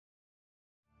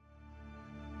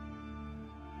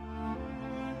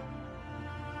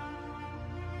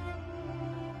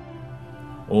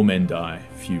All men die,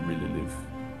 few really live.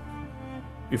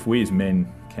 If we as men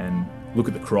can look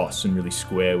at the cross and really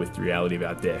square with the reality of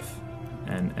our death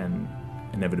and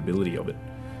inevitability of it,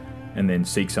 and then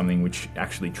seek something which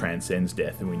actually transcends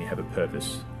death, and we have a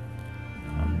purpose,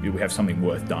 we have something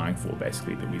worth dying for,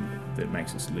 basically, that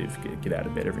makes us live, get out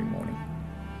of bed every morning,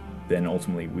 then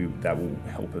ultimately that will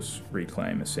help us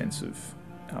reclaim a sense of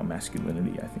our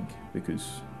masculinity, I think,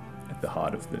 because at the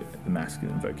heart of the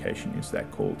masculine vocation is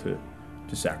that call to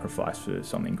sacrifice for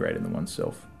something greater than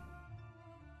oneself.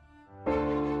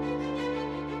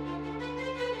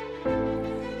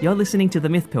 You're listening to The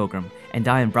Myth Pilgrim, and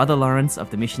I am Brother Lawrence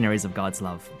of the Missionaries of God's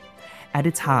Love. At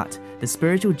its heart, the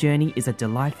spiritual journey is a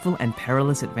delightful and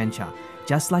perilous adventure,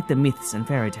 just like the myths and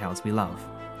fairy tales we love.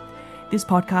 This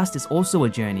podcast is also a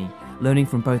journey, learning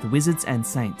from both wizards and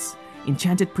saints,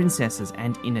 enchanted princesses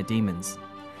and inner demons.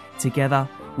 Together,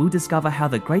 we'll discover how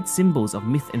the great symbols of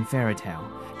myth and fairy tale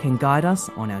can guide us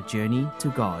on our journey to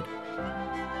God.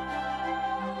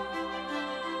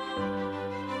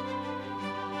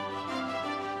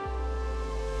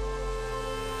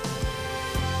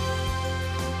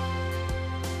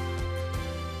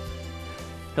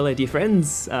 Hello dear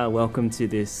friends, welcome to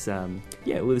this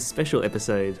with a special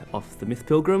episode of The Myth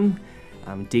Pilgrim,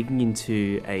 digging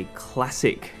into a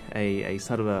classic, a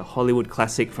sort of a Hollywood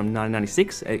classic from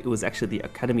 1996. It was actually the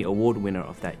Academy Award winner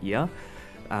of that year,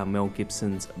 Mel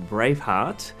Gibson's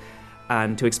Braveheart.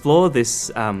 And to explore this,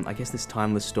 this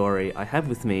timeless story, I have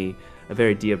with me a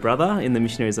very dear brother in the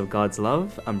Missionaries of God's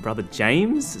Love, Brother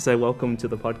James. So welcome to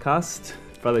the podcast,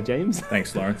 Brother James.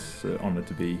 Thanks, Lawrence. Honoured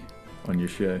to be on your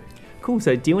show. Cool.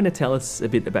 So do you want to tell us a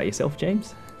bit about yourself,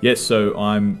 James? Yes, so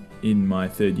I'm in my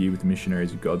third year with the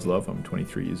Missionaries of God's Love. I'm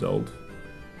 23 years old,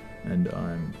 and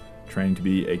I'm training to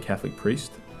be a Catholic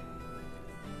priest.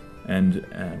 And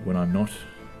when I'm not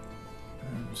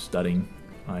studying,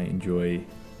 I enjoy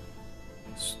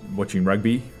watching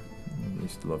rugby. I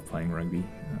used to love playing rugby,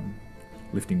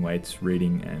 lifting weights,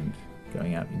 reading, and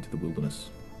going out into the wilderness.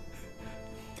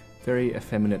 Very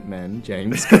effeminate man,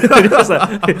 James.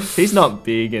 He's not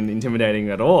big and intimidating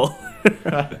at all.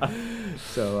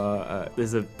 So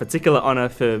there's a particular honour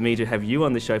for me to have you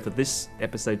on the show for this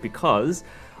episode, because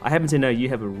I happen to know you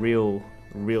have a real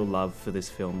love for this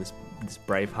film, this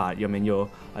Braveheart. I mean,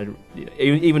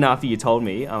 even after you told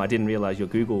me, I didn't realise your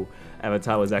Google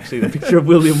avatar was actually the picture of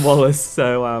William Wallace.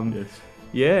 So yes.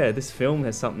 Yeah, this film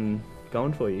has something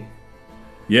going for you.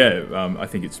 Yeah, I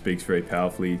think it speaks very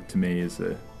powerfully to me as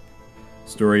a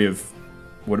story of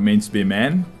what it means to be a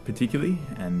man, particularly,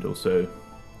 and also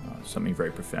something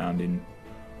very profound in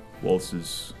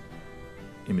Wallace's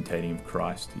imitating of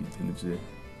Christ.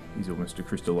 He's almost a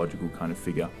Christological kind of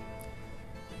figure,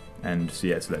 and so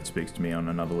that speaks to me on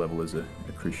another level as a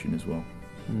Christian as well.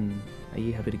 Are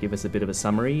you happy to give us a bit of a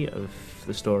summary of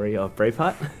the story of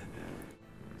Braveheart?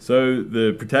 So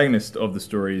the protagonist of the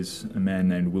story is a man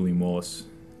named William Wallace,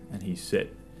 and he's set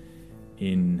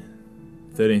in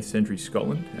 13th century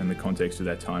Scotland, and the context of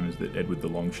that time is that Edward the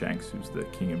Longshanks, who's the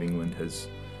King of England, has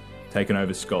taken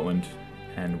over Scotland,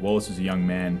 and Wallace is a young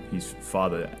man. His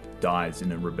father dies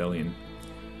in a rebellion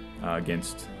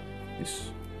against this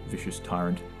vicious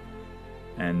tyrant,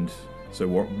 and so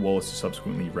Wallace is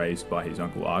subsequently raised by his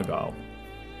uncle Argyle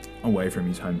away from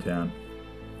his hometown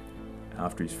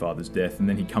after his father's death, and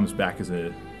then he comes back as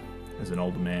an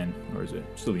older man, or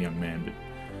still a young man, but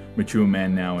mature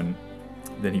man now, and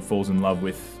then he falls in love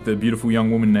with the beautiful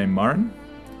young woman named Murren,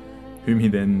 whom he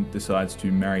then decides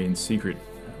to marry in secret,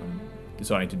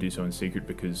 deciding to do so in secret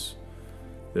because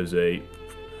there's a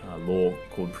law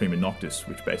called prima noctis,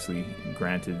 which basically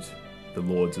granted the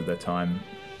lords of that time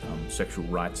sexual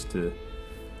rights to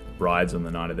brides on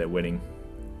the night of their wedding.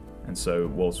 And so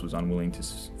Wallace was unwilling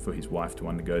for his wife to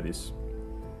undergo this.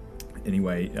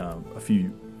 Anyway,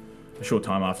 a short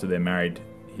time after they're married,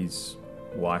 his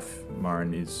wife, Murren,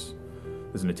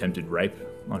 there's an attempted rape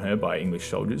on her by English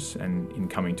soldiers, and in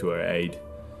coming to her aid,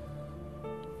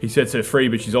 he sets her free,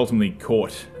 but she's ultimately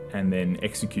caught and then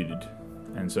executed.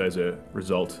 And so as a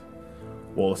result,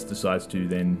 Wallace decides to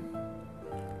then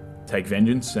take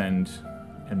vengeance and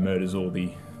murders all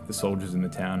the soldiers in the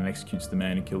town and executes the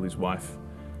man who killed his wife.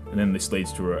 And then this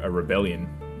leads to a rebellion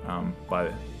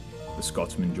by the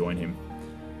Scotsmen join him,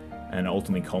 and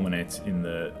ultimately culminates in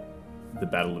the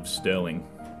Battle of Stirling,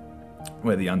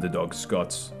 where the underdog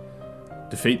Scots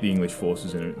defeat the English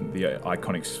forces in the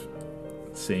iconic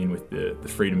scene with the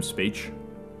freedom speech.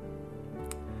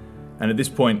 And at this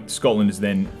point, Scotland is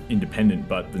then independent,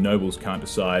 but the nobles can't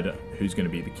decide who's going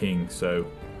to be the king, so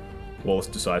Wallace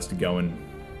decides to go and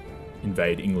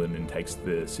invade England and takes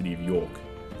the city of York,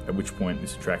 at which point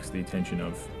this attracts the attention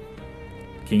of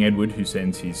King Edward, who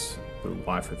sends the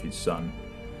wife of his son,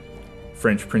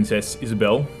 French Princess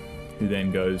Isabel, who then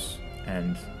goes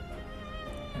and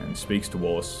speaks to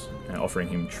Wallace, offering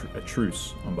him a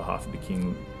truce on behalf of the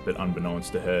king, but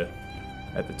unbeknownst to her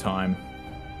at the time,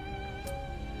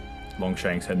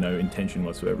 Longshanks had no intention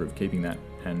whatsoever of keeping that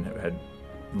and had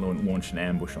launched an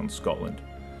ambush on Scotland.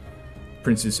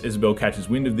 Princess Isabel catches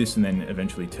wind of this and then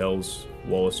eventually tells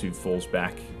Wallace, who falls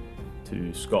back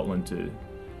to Scotland to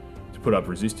put up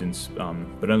resistance,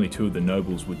 but only two of the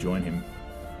nobles would join him,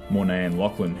 Mornay and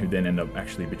Lachlan, who then end up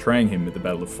actually betraying him at the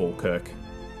Battle of Falkirk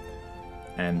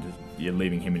and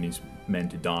leaving him and his men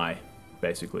to die,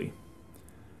 basically.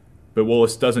 But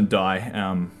Wallace doesn't die,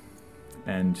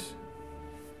 and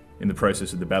in the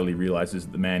process of the battle he realises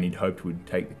that the man he'd hoped would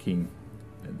take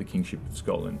the kingship of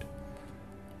Scotland,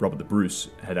 Robert the Bruce,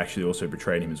 had actually also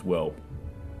betrayed him as well.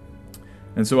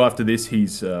 And so after this,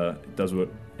 he's does what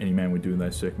any man would do in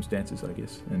those circumstances, I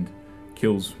guess, and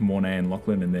kills Mornay and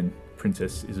Lachlan, and then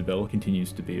Princess Isabel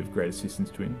continues to be of great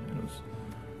assistance to him and was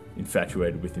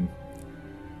infatuated with him.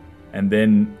 And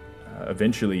then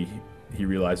eventually he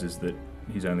realises that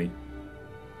his only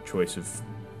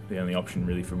the only option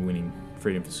really for winning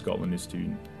freedom for Scotland is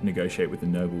to negotiate with the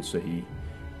nobles, so he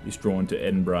is drawn to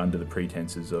Edinburgh under the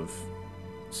pretences of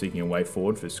seeking a way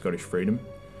forward for Scottish freedom,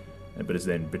 but is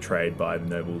then betrayed by the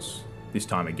nobles, this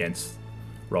time against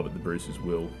Robert the Bruce's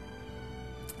will,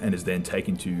 and is then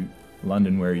taken to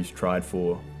London, where he's tried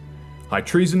for high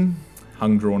treason,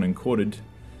 hung, drawn and quartered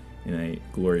in a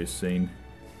glorious scene.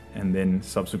 And then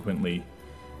subsequently,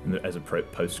 as a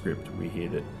postscript, we hear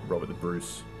that Robert the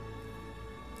Bruce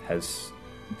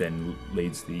then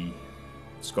leads the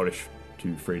Scottish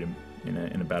to freedom in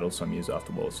a battle some years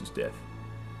after Wallace's death.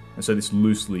 And so this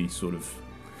loosely sort of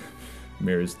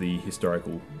mirrors the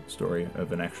historical story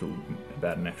of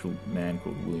about an actual man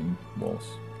called William Wallace.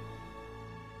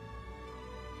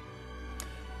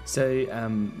 So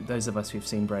those of us who've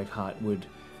seen Braveheart, there'd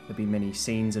be many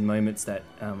scenes and moments that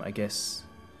I guess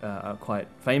are quite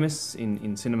famous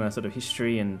in cinema sort of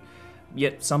history, and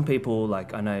yet some people,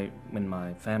 like I know when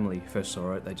my family first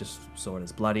saw it, they just saw it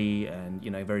as bloody and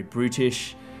very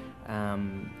brutish,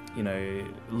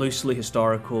 loosely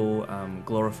historical,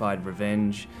 glorified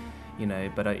revenge.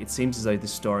 But it seems as though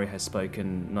this story has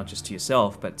spoken not just to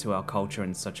yourself, but to our culture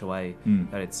in such a way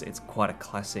that it's quite a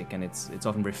classic, and it's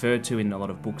often referred to in a lot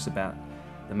of books about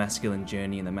the masculine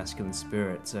journey and the masculine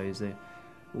spirit. So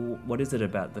what is it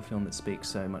about the film that speaks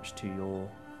so much to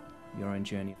your own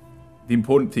journey? The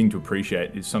important thing to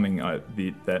appreciate is something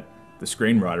that the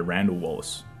screenwriter Randall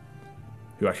Wallace,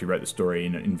 who actually wrote the story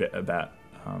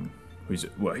he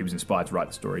was inspired to write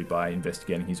the story by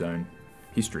investigating his own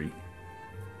history.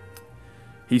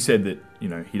 He said that,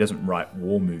 he doesn't write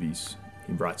war movies,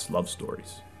 he writes love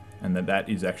stories. And that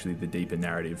is actually the deeper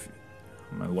narrative.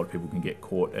 A lot of people can get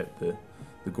caught at the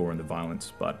gore and the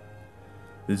violence, but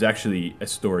there's actually a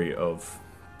story of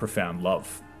profound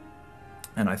love.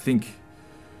 And I think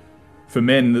for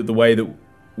men, the way that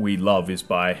we love is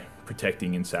by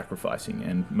protecting and sacrificing,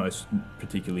 and most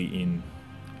particularly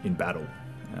in battle.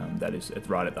 It's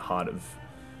right at the heart of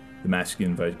the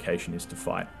masculine vocation, is to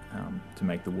fight, to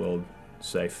make the world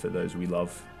safe for those we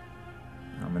love,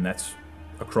 and that's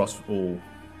across all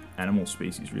animal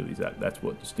species. Really, that's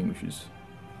what distinguishes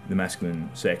the masculine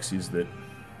sex, is that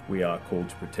we are called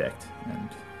to protect. And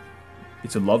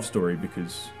it's a love story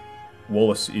because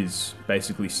Wallace is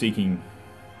basically seeking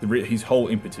his whole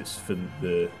impetus for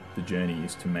the journey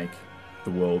is to make the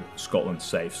world, Scotland,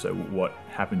 safe. So what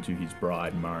happened to his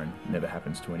bride Murren never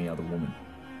happens to any other woman,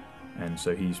 and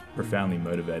so he's profoundly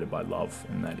motivated by love,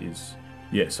 and that is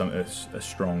a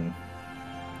strong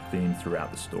theme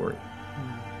throughout the story.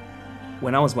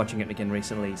 When I was watching it again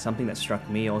recently, something that struck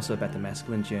me also about the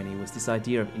masculine journey was this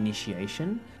idea of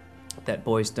initiation, that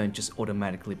boys don't just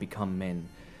automatically become men,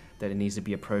 that it needs to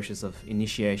be a process of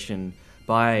initiation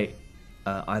by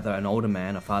either an older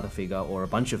man, a father figure, or a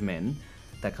bunch of men,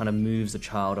 that kind of moves the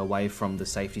child away from the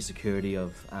safety, security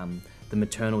of the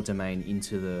maternal domain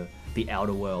into the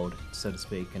outer world, so to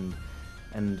speak.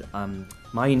 And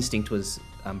my instinct was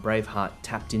Braveheart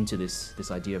tapped into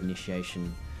this idea of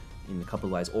initiation in a couple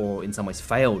of ways, or in some ways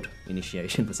failed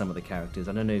initiation for some of the characters.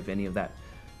 I don't know if any of that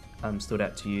stood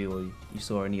out to you, or you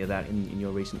saw any of that in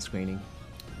your recent screening.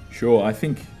 Sure, I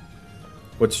think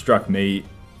what struck me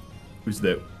was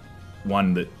that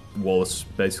Wallace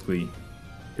basically,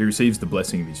 he receives the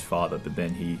blessing of his father, but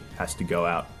then he has to go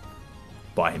out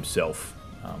by himself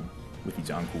with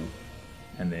his uncle,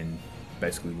 and then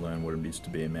basically learn what it is to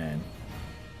be a man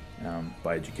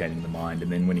by educating the mind.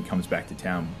 And then when he comes back to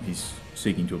town, he's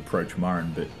seeking to approach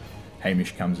Murren, but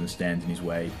Hamish comes and stands in his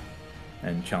way,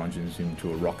 and challenges him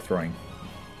to a rock throwing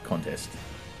contest.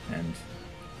 And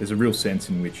there's a real sense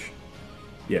in which,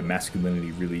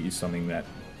 masculinity really is something that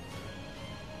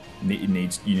you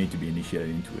need to be initiated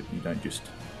into it. You don't just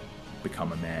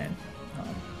become a man.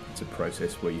 It's a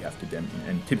process where you have to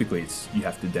and typically you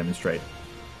have to demonstrate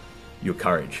your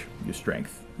courage, your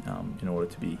strength, in order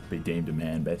to be deemed a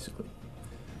man, basically.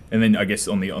 And then I guess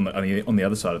on the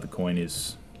other side of the coin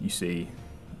is you see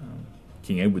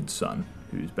King Edward's son,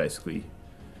 who's basically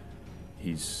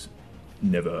he's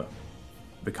never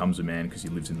becomes a man because he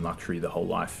lives in luxury the whole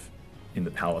life in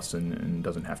the palace and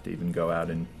doesn't have to even go out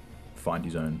and find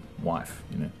his own wife,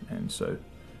 and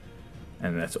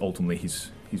that's ultimately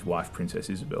his wife, Princess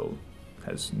Isabel,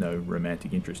 has no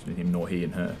romantic interest in him, nor he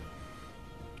in her,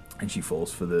 and she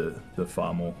falls for the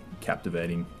far more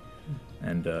captivating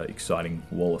and exciting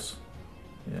Wallace.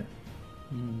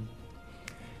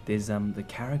 There's the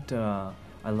character,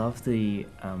 I love I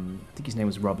think his name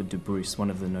was Robert de Bruce, one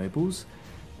of the nobles.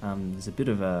 There's a bit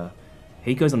of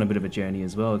he goes on a bit of a journey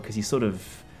as well, because he's sort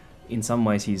of, in some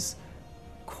ways he's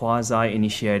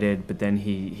quasi-initiated, but then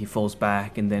he falls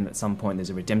back, and then at some point there's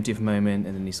a redemptive moment,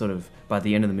 and then he sort of, by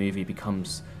the end of the movie,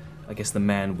 becomes, I guess, the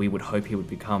man we would hope he would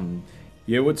become.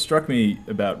 Yeah, what struck me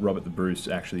about Robert the Bruce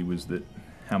actually was that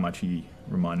how much he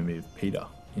reminded me of Peter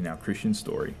in our Christian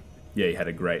story. Yeah, he had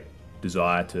a great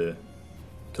desire to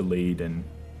lead and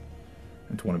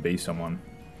to want to be someone,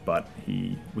 but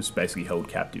he was basically held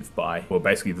captive by,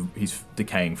 his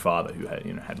decaying father, who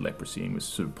had leprosy and was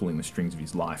sort of pulling the strings of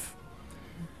his life.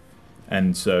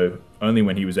 And so only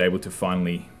when he was able to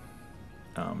finally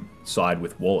side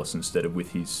with Wallace instead of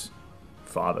with his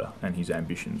father and his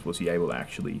ambitions was he able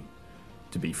actually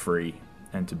to be free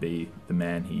and to be the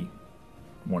man he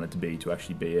wanted to be, to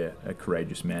actually be a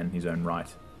courageous man in his own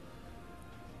right.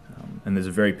 And there's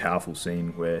a very powerful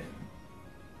scene where,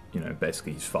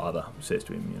 basically his father says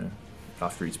to him,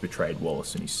 after he's betrayed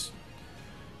Wallace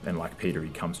and like Peter, he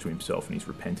comes to himself and he's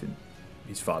repentant.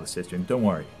 His father says to him, "Don't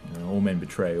worry, all men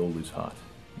betray, all lose heart."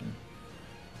 And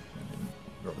then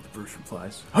Robert the Bruce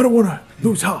replies, "I don't want to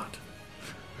lose heart.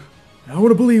 I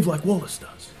want to believe like Wallace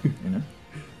does."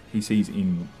 He sees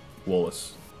in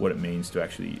Wallace what it means to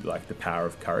actually, like, the power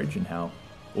of courage, and how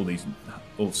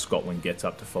all Scotland gets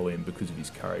up to follow him because of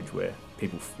his courage, where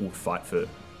people will fight for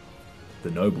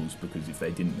the nobles because if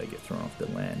they didn't, they get thrown off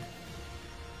their land.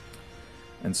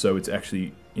 And so it's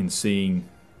actually in seeing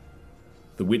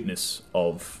the witness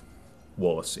of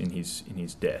Wallace in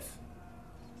his death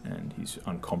and his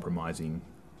uncompromising,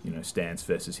 stance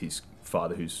versus his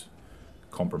father who's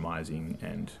compromising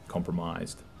and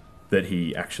compromised, that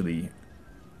he actually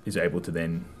is able to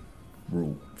then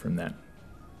rule from that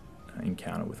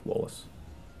encounter with Wallace,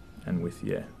 and with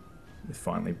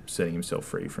finally setting himself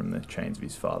free from the chains of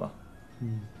his father.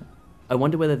 I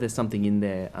wonder whether there's something in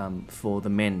there for the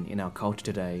men in our culture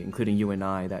today, including you and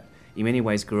I, that in many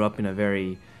ways grew up in a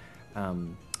very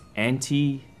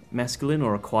anti-masculine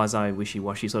or a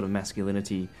quasi-wishy-washy sort of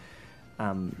masculinity.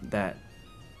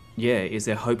 Is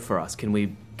there hope for us? Can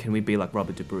we be like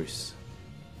Robert de Bruce?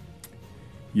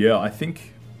 Yeah, I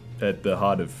think at the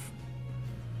heart of,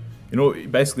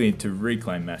 basically to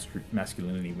reclaim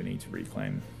masculinity, we need to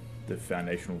reclaim the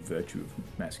foundational virtue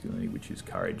of masculinity, which is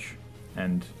courage.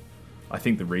 And I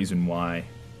think the reason why,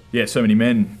 so many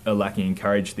men are lacking in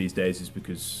courage these days is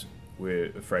because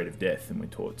we're afraid of death, and we're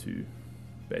taught to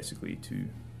basically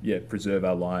preserve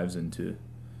our lives and to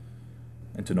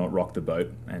not rock the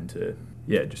boat, and to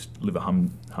just live a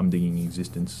humdinging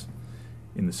existence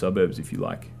in the suburbs, if you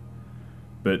like.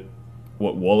 But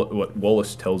what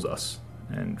Wallace tells us,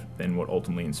 and then what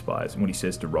ultimately inspires, and what he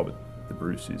says to Robert the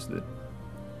Bruce, is that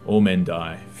all men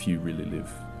die, few really live.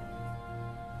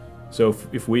 So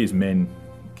if we as men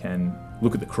can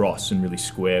look at the cross and really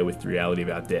square with the reality of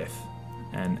our death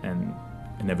and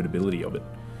inevitability of it,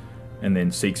 and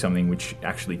then seek something which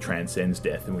actually transcends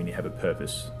death, and we have a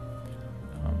purpose,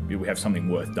 we have something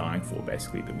worth dying for,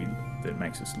 basically, that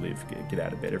makes us live, get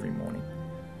out of bed every morning,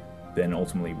 then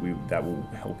ultimately that will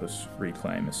help us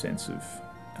reclaim a sense of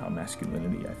our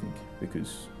masculinity, I think,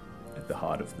 because at the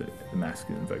heart of the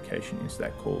masculine vocation is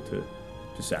that call to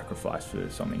sacrifice for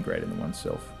something greater than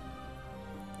oneself.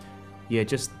 Yeah,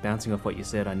 just bouncing off what you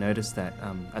said, I noticed that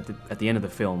at the end of the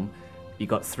film, you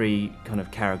got three kind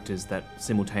of characters that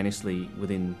simultaneously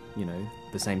within,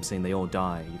 the same scene, they all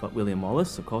die. You got William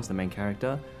Wallace, of course, the main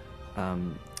character.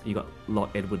 You got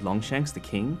Edward Longshanks, the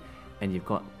king, and you've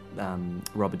got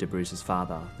Robert de Bruce's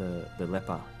father, the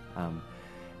leper.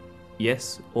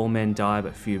 Yes, all men die,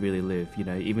 but few really live.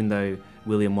 Even though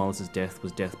William Wallace's death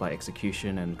was death by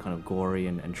execution and kind of gory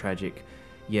and tragic,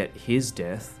 yet his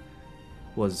death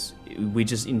we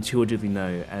just intuitively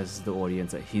know as the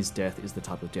audience that his death is the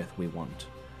type of death we want.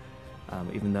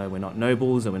 Even though we're not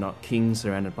nobles and we're not kings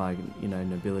surrounded by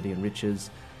nobility and riches,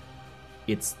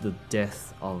 it's the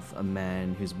death of a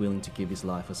man who's willing to give his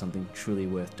life for something truly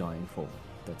worth dying for.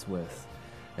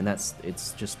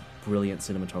 It's just brilliant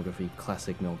cinematography,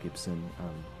 classic Mel Gibson.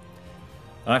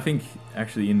 I think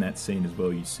actually in that scene as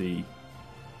well, you see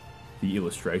the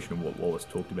illustration of what Wallace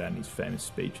talked about in his famous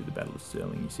speech at the Battle of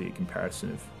Stirling. You see a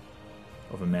comparison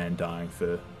of a man dying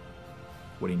for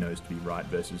what he knows to be right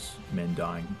versus men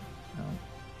dying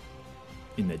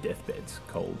in their deathbeds,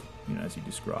 cold, as he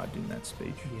described in that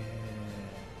speech. Yeah.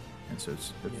 And so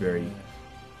it's a very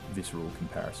visceral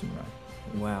comparison,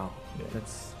 right? Wow. Yeah. That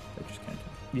just came to me.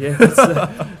 Yeah,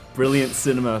 that's brilliant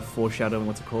cinema foreshadowing,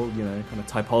 what's it called? Kind of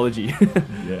typology.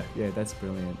 Yeah. Yeah, that's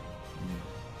brilliant.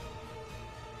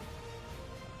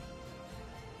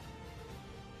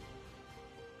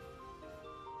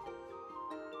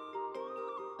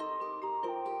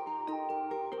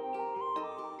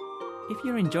 If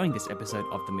you're enjoying this episode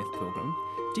of The Myth Pilgrim,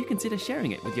 do consider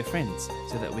sharing it with your friends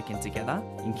so that we can together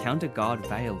encounter God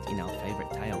veiled in our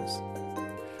favourite tales.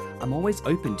 I'm always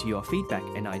open to your feedback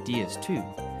and ideas too,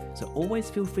 so always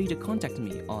feel free to contact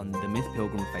me on the Myth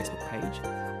Pilgrim Facebook page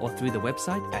or through the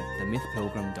website at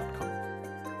themythpilgrim.com.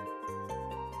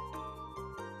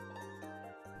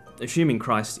 Assuming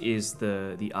Christ is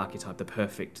the archetype, the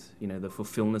perfect, the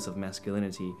fulfillment of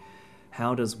masculinity,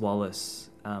 how does Wallace...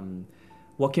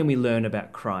 what can we learn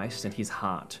about Christ and his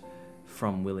heart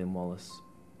from William Wallace?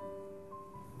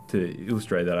 To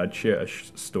illustrate that, I'd share a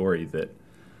story that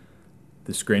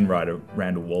the screenwriter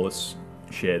Randall Wallace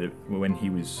shared when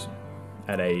he was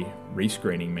at a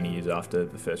rescreening many years after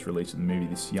the first release of the movie.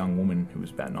 This young woman who was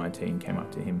about 19 came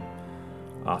up to him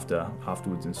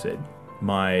afterwards and said,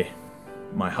 my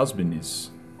husband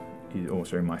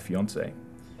my fiance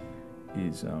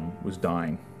was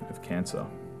dying of cancer,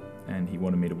 and he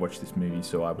wanted me to watch this movie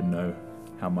so I would know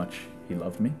how much he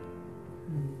loved me,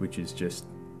 which is just,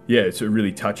 it's a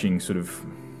really touching sort of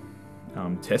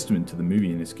testament to the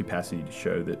movie and its capacity to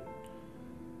show that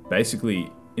basically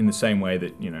in the same way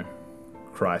that,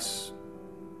 Christ,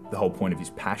 the whole point of his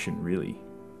passion really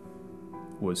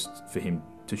was for him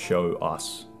to show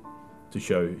us, to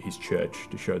show his church,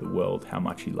 to show the world how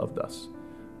much he loved us,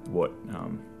 what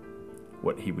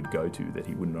he would go to, that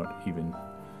he would not even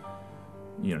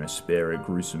spare a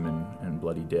gruesome and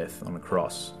bloody death on a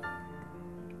cross,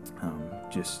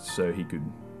 just so he could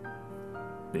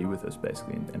be with us,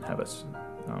 basically, and have us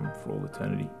for all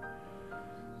eternity.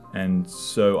 And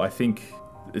so I think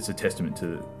it's a testament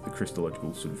to the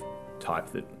Christological sort of type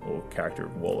or character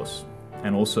of Wallace,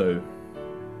 and also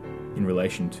in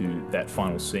relation to that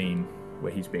final scene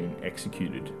where he's being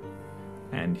executed,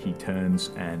 and he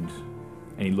turns and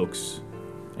he looks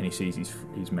and he sees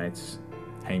his mates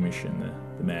Hamish and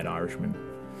the mad Irishman,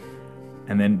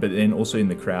 but then also in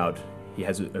the crowd he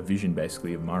has a vision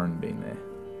basically of Murren being there,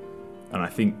 and I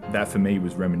think that for me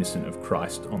was reminiscent of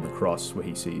Christ on the cross, where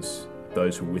he sees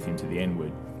those who were with him to the end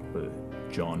were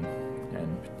John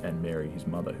and Mary, his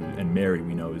mother, and Mary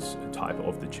we know is a type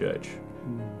of the church,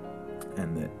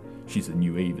 and that she's the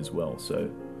new Eve as well. So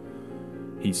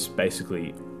he's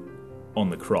basically on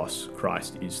the cross,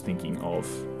 Christ is thinking of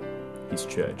his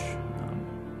church,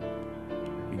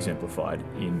 exemplified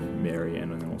in Mary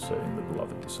and then also in the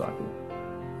beloved disciple.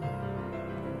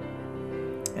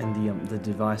 And the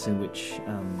device in which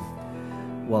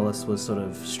Wallace was sort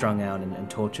of strung out and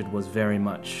tortured was very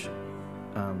much,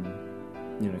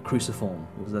 cruciform.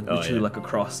 It was literally like a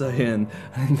cross. And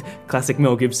classic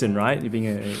Mel Gibson, right?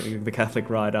 Being the Catholic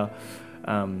writer.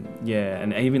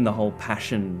 And even the whole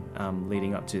passion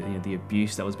leading up to the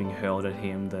abuse that was being hurled at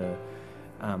him, the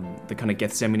kind of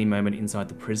Gethsemane moment inside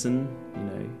the prison,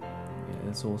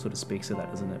 that's all sort of speaks to that,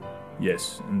 doesn't it?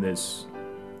 Yes, and there's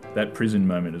that prison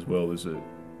moment as well,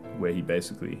 where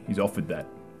he's offered that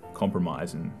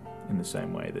compromise in the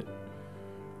same way that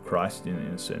Christ, in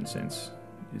a certain sense,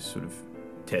 is sort of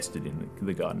tested in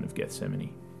the Garden of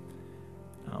Gethsemane.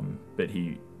 But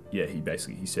he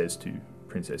says to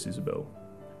Princess Isabel,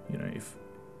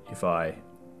 if I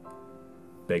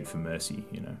beg for mercy,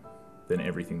 then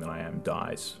everything that I am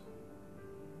dies.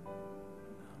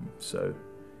 So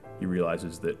he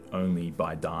realizes that only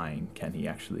by dying can he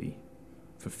actually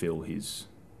fulfill his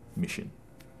mission.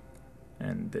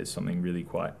 And there's something really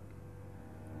quite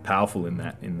powerful in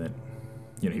that,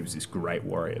 he was this great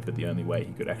warrior, but the only way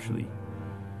he could actually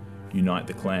unite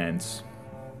the clans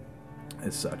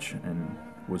as such and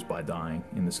was by dying,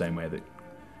 in the same way that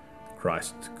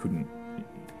Christ couldn't.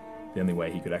 The only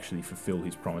way he could actually fulfill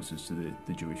his promises to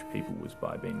the Jewish people was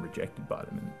by being rejected by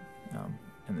them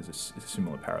And there's a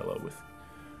similar parallel with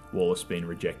Wallace being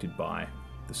rejected by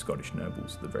the Scottish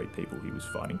nobles, the very people he was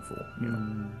fighting for. You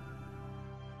know?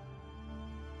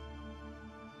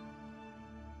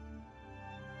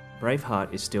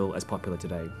 Braveheart is still as popular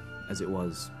today as it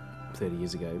was 30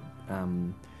 years ago.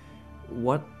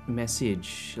 What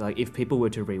message, like if people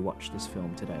were to rewatch this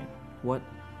film today, what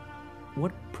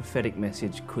prophetic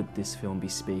message could this film be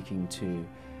speaking to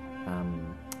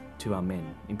our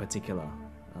men in particular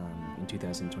in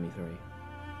 2023?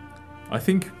 I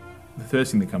think the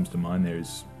first thing that comes to mind there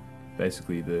is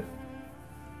basically the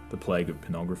plague of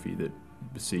pornography that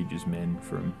besieges men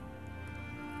from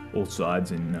all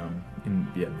sides in the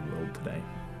world today.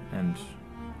 And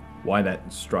why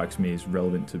that strikes me as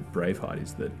relevant to Braveheart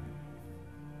is that,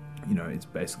 you know, it's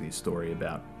basically a story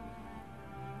about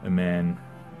a man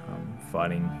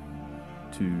fighting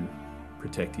to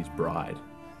protect his bride,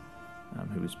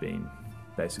 who has been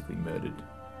basically murdered.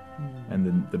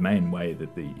 And the main way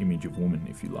that the image of woman,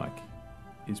 if you like,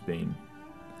 is being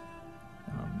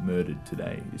murdered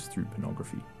today is through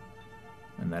pornography.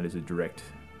 And that is a direct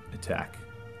attack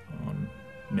on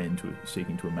men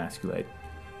seeking to emasculate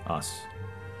us.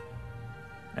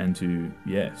 And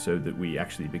so that we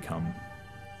actually become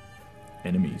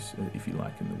enemies, if you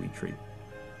like, and that we treat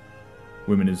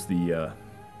women as the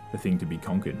thing to be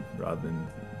conquered rather than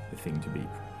the thing to be,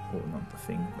 or not the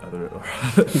thing,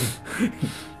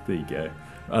 there you go,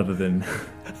 rather than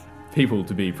people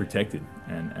to be protected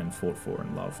and fought for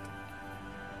and loved.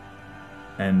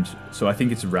 And so I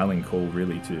think it's a rallying call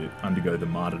really to undergo the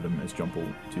martyrdom, as John Paul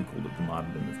II called it, the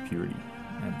martyrdom of purity,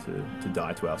 and to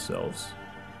die to ourselves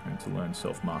and to learn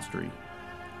self-mastery,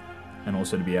 and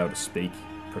also to be able to speak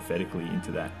prophetically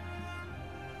into that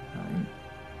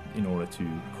in order to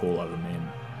call other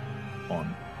men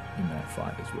on in that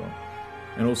fight as well.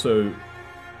 And also,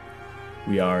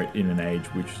 we are in an age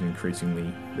which is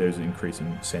there's an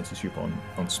increasing censorship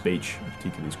on speech,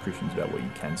 particularly as Christians, about what you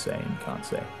can say and can't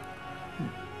say.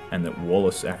 And that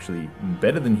Wallace actually,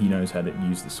 better than he knows how to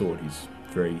use the sword, he's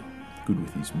very good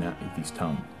with his mouth, with his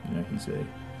tongue. You know, he's a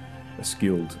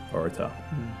skilled orator.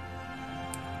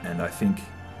 And I think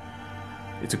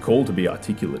it's a call to be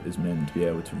articulate as men, to be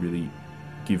able to really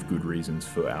give good reasons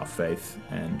for our faith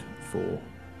and for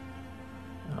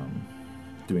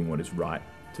doing what is right,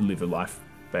 to live a life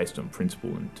based on principle,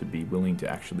 and to be willing to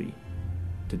actually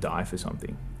to die for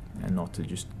something and not to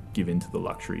just give in to the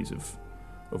luxuries of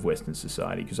Western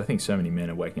society. Because I think so many men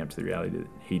are waking up to the reality that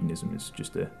hedonism is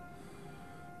just a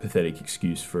pathetic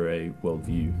excuse for a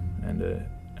worldview and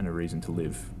a reason to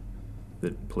live,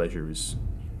 that pleasure is,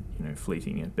 you know,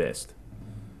 fleeting at best,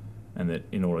 and that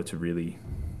in order to really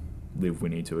live, we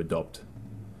need to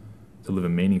live a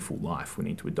meaningful life, we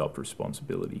need to adopt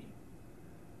responsibility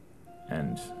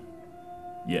and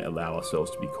allow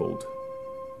ourselves to be called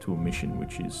to a mission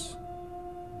which is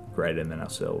greater than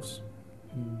ourselves.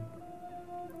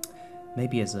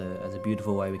 Maybe as a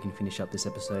beautiful way we can finish up this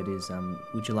episode is,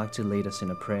 would you like to lead us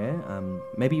in a prayer?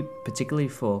 Maybe particularly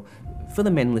for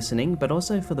the men listening, but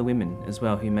also for the women as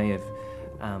well, who may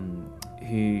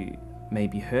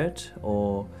be hurt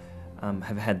or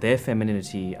have had their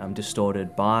femininity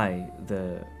distorted by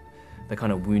the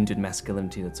kind of wounded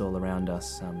masculinity that's all around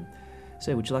us.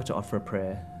 So would you like to offer a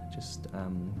prayer? Just,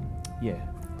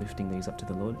 lifting these up to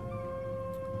the Lord.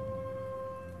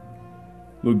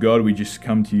 Lord God, we just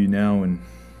come to you now, and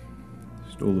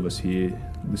just all of us here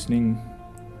listening,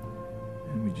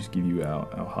 and we just give you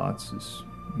our hearts as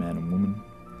man and woman.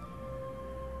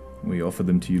 We offer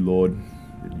them to you, Lord,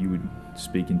 that you would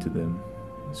speak into them,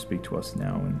 and speak to us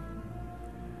now,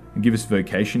 and give us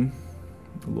vocation,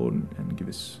 Lord, and give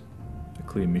us a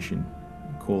clear mission,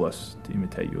 and call us to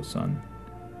imitate your Son.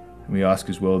 And we ask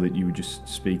as well that you would just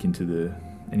speak into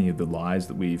any of the lies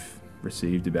that we've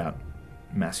received about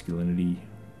masculinity,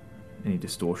 any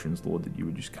distortions, Lord, that you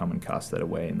would just come and cast that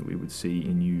away, and that we would see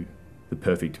in you the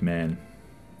perfect man,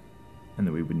 and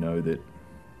that we would know that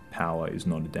power is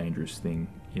not a dangerous thing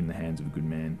in the hands of a good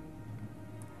man.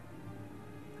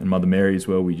 And Mother Mary as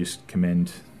well, we just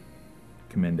commend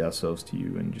ourselves to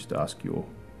you and just ask your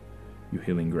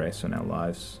healing grace on our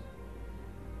lives,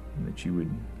 and that you would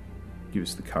give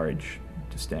us the courage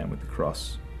to stand with the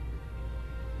cross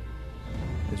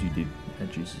as you did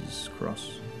at Jesus'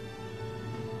 cross.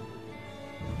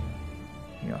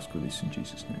 We ask all this in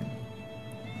Jesus' name.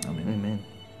 Amen. Amen.